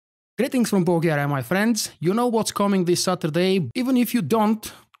Greetings from Bulgaria, my friends. You know what's coming this Saturday. Even if you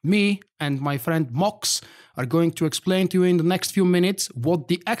don't, me and my friend Mox are going to explain to you in the next few minutes what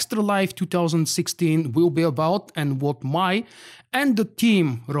the ExtraLife 2016 will be about and what my and the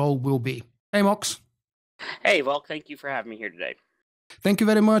team role will be. Hey, Mox. Hey, Vulkk, thank you for having me here today. Thank you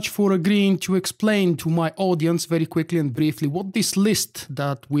very much for agreeing to explain to my audience very quickly and briefly what this list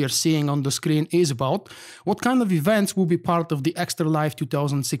that we are seeing on the screen is about, what kind of events will be part of the ExtraLife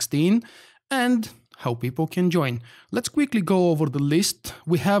 2016, and how people can join. Let's quickly go over the list.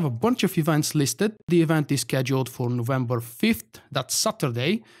 We have a bunch of events listed. The event is scheduled for November 5th, that's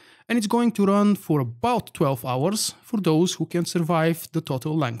Saturday, and it's going to run for about 12 hours for those who can survive the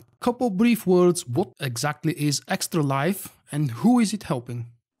total length. Couple brief words, what exactly is ExtraLife and who is it helping?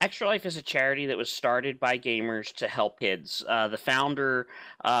 ExtraLife is a charity that was started by gamers to help kids. The founder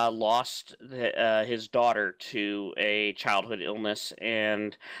lost his daughter to a childhood illness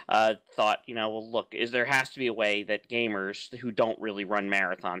and thought, well, look, there has to be a way that gamers who don't really run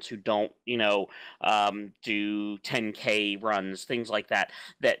marathons, who don't, do 10K runs, things like that,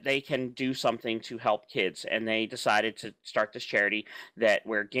 that they can do something to help kids. And they decided to start this charity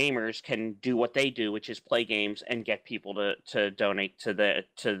where gamers can do what they do, which is play games and get people to donate to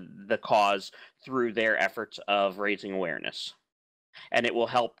the cause through their efforts of raising awareness. And it will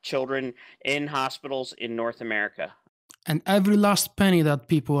help children in hospitals in North America. And every last penny that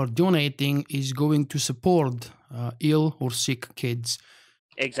people are donating is going to support ill or sick kids.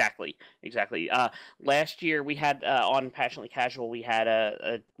 Exactly. Last year we had on Passionately Casual, we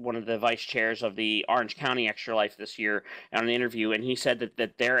had one of the vice chairs of the Orange County ExtraLife this year on an interview, and he said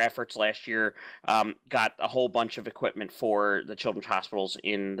that their efforts last year got a whole bunch of equipment for the children's hospitals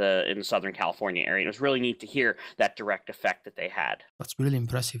in the Southern California area. It was really neat to hear that direct effect that they had. That's really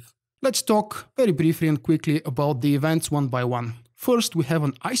impressive. Let's talk very briefly and quickly about the events one by one. First, we have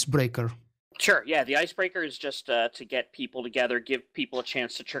an icebreaker. Sure. Yeah, the icebreaker is just to get people together, give people a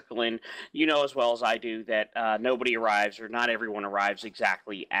chance to trickle in. You know as well as I do that nobody arrives or not everyone arrives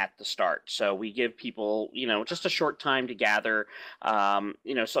exactly at the start. So we give people, just a short time to gather,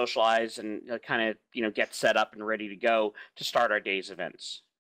 socialize and kind of, get set up and ready to go to start our day's events.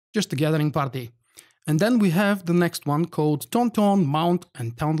 Just a gathering party. And then we have the next one called Tauntaun, Mount,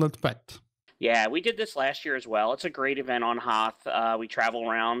 and Townlet Pet. Yeah, we did this last year as well. It's a great event on Hoth. We travel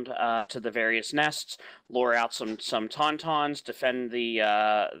around to the various nests, lure out some tauntauns, defend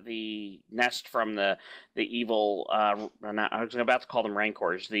the nest from the evil. I was about to call them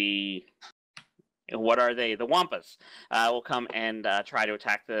rancors. What are they? The Wampas will come and try to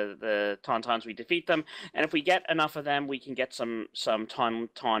attack the tauntauns. We defeat them, and if we get enough of them, we can get some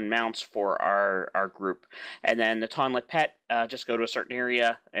tauntaun mounts for our group. And then the Taunlet Pet, just go to a certain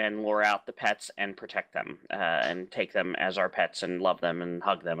area and lure out the pets and protect them and take them as our pets and love them and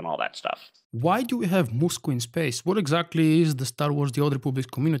hug them and all that stuff. Why do we have Musco in space? What exactly is the Star Wars The Old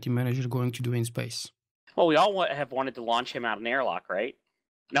Republic community manager going to do in space? Well, we all have wanted to launch him out of an airlock, right?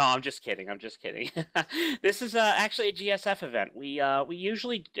 No, I'm just kidding. This is actually a GSF event. We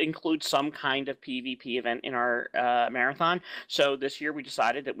usually include some kind of PvP event in our marathon. So this year we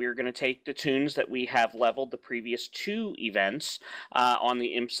decided that we were going to take the tunes that we have leveled the previous two events on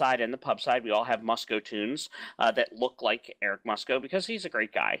the imp side and the pub side. We all have Musco tunes that look like Eric Musco because he's a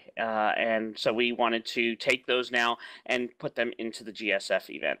great guy. And so we wanted to take those now and put them into the GSF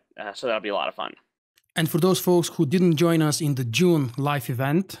event. So that'll be a lot of fun. And for those folks who didn't join us in the June live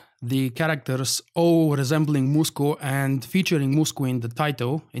event, the characters all resembling Musco and featuring Musco in the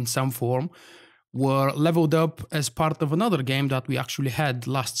title in some form were leveled up as part of another game that we actually had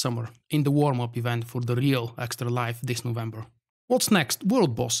last summer in the warm-up event for the real ExtraLife this November. What's next?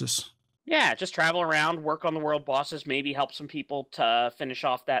 World bosses. Yeah, just travel around, work on the world bosses, maybe help some people to finish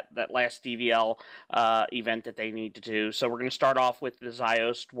off that last DVL event that they need to do. So we're going to start off with the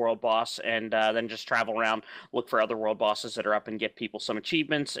Ziost world boss and then just travel around, look for other world bosses that are up and get people some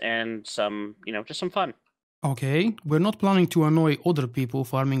achievements and some, just some fun. Okay, we're not planning to annoy other people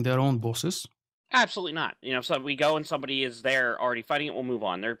farming their own bosses. Absolutely not. So we go and somebody is there already fighting it, we'll move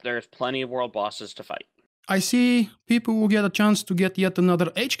on. There's plenty of world bosses to fight. I see people will get a chance to get yet another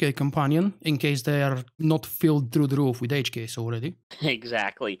HK companion in case they are not filled through the roof with HKs already.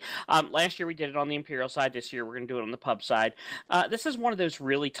 Exactly. Last year we did it on the Imperial side. This year we're going to do it on the pub side. This is one of those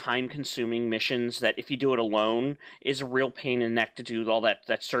really time-consuming missions that if you do it alone is a real pain in the neck to do all that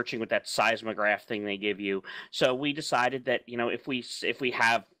searching with that seismograph thing they give you. So we decided that, if we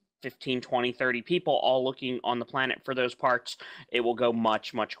have 15, 20, 30 people all looking on the planet for those parts, it will go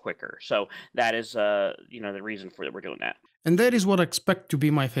much, much quicker. So that is, the reason for that we're doing that. And that is what I expect to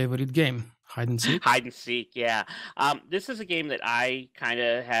be my favorite game. Hide and seek? Hide and seek, yeah. This is a game that I kind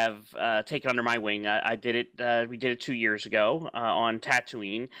of have taken under my wing. I did it. We did it 2 years ago on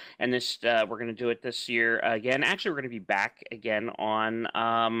Tatooine, and this we're going to do it this year again. Actually, we're going to be back again on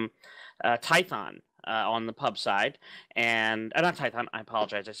Tython on the pub side, and not Tython. I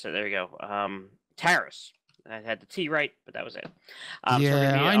apologize. I said there you go. Taris. I had the T right, but that was it.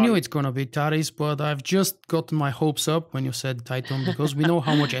 Yeah, I knew it's going to be Taris, but I've just gotten my hopes up when you said Titan because we know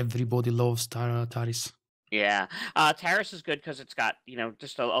how much everybody loves Taris. Yeah, Taris is good because it's got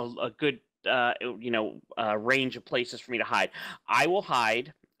just a good range of places for me to hide. I will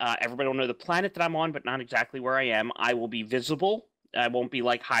hide. Everybody will know the planet that I'm on, but not exactly where I am. I will be visible. I won't be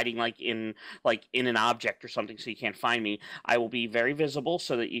hiding in an object or something so you can't find me. I will be very visible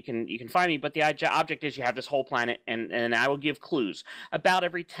so that you can find me. But the object is you have this whole planet, and I will give clues. About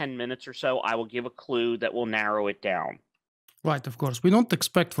every 10 minutes or so, I will give a clue that will narrow it down. Right, of course. We don't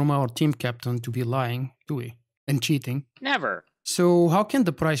expect from our team captain to be lying, do we? And cheating. Never. So how can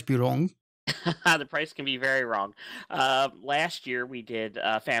the price be wrong? The price can be very wrong. Last year we did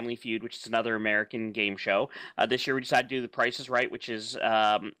Family Feud, which is another American game show. This year we decided to do The Price is Right, which is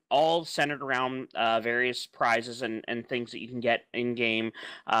all centered around various prizes and things that you can get in game,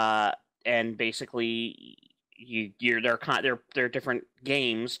 and basically they're different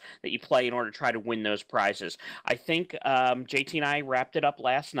games that you play in order to try to win those prizes. I think JT and I wrapped it up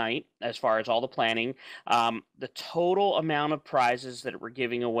last night as far as all the planning. The total amount of prizes that we're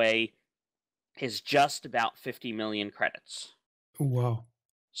giving away is just about 50 million credits. Wow.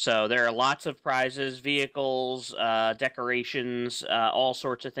 So there are lots of prizes, vehicles, decorations, all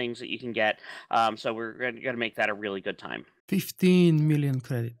sorts of things that you can get. So we're going to make that a really good time. 15 million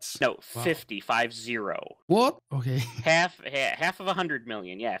credits. No, wow. 50. What? Okay. Half of 100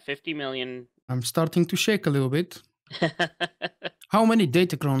 million. Yeah, 50 million. I'm starting to shake a little bit. How many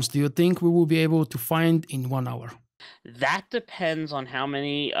datacrons do you think we will be able to find in 1 hour? That depends on how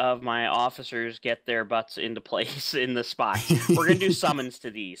many of my officers get their butts into place in the spot. We're going to do summons to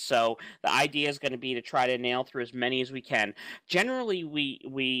these. So the idea is going to be to try to nail through as many as we can. Generally,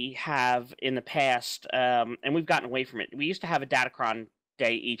 we have in the past, and we've gotten away from it. We used to have a Datacron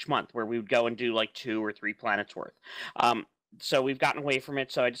day each month where we would go and do 2 or 3 planets worth. So we've gotten away from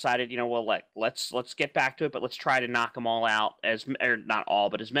it. So I decided, let's get back to it, but let's try to knock them all out or not all,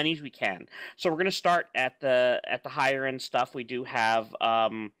 but as many as we can. So we're going to start at the higher end stuff. We do have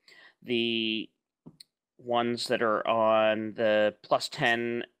the ones that are on the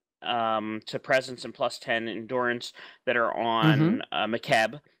 +10 to presence and +10 endurance that are on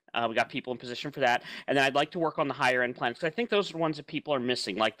McKeb. We got people in position for that, and then I'd like to work on the higher end planets because I think those are the ones that people are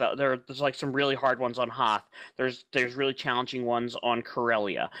missing. There's some really hard ones on Hoth. There's really challenging ones on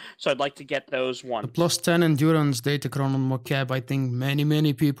Corellia. So I'd like to get those ones. The +10 endurance datacron on McCab. I think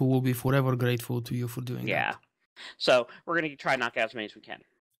many people will be forever grateful to you for doing that. Yeah. So we're gonna try to knock out as many as we can.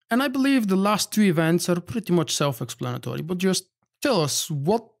 And I believe the last 2 events are pretty much self-explanatory. But just tell us,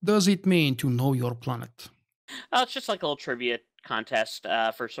 what does it mean to know your planet? It's just like a little trivia contest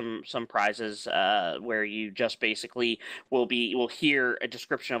for some prizes where you just basically will hear a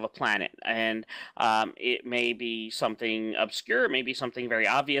description of a planet, and it may be something obscure, it may be something very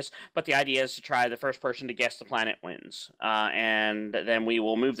obvious, but the idea is to try the first person to guess the planet wins, and then we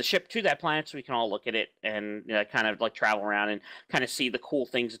will move the ship to that planet so we can all look at it and kind of travel around and kind of see the cool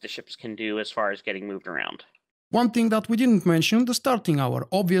things that the ships can do as far as getting moved around. One thing that we didn't mention, the starting hour.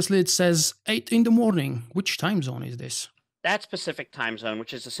 Obviously it says 8 in the morning. Which time zone is this? That's Pacific time zone,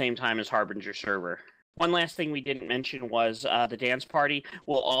 which is the same time as Harbinger Server. One last thing we didn't mention was the dance party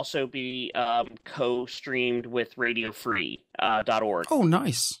will also be co-streamed with RadioFree.org. Oh,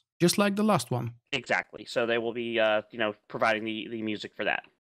 nice. Just like the last one. Exactly. So they will be, providing the music for that.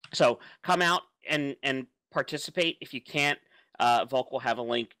 So come out and participate. If you can't, Vulkk will have a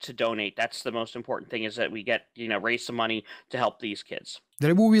link to donate. That's the most important thing, is that we get, raise some money to help these kids.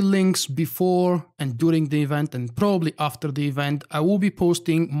 There will be links before and during the event, and probably after the event. I will be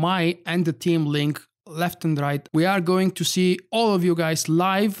posting my and the team link left and right. We are going to see all of you guys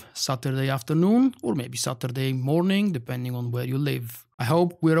live Saturday afternoon or maybe Saturday morning, depending on where you live. I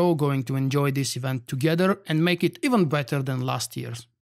hope we're all going to enjoy this event together and make it even better than last year's.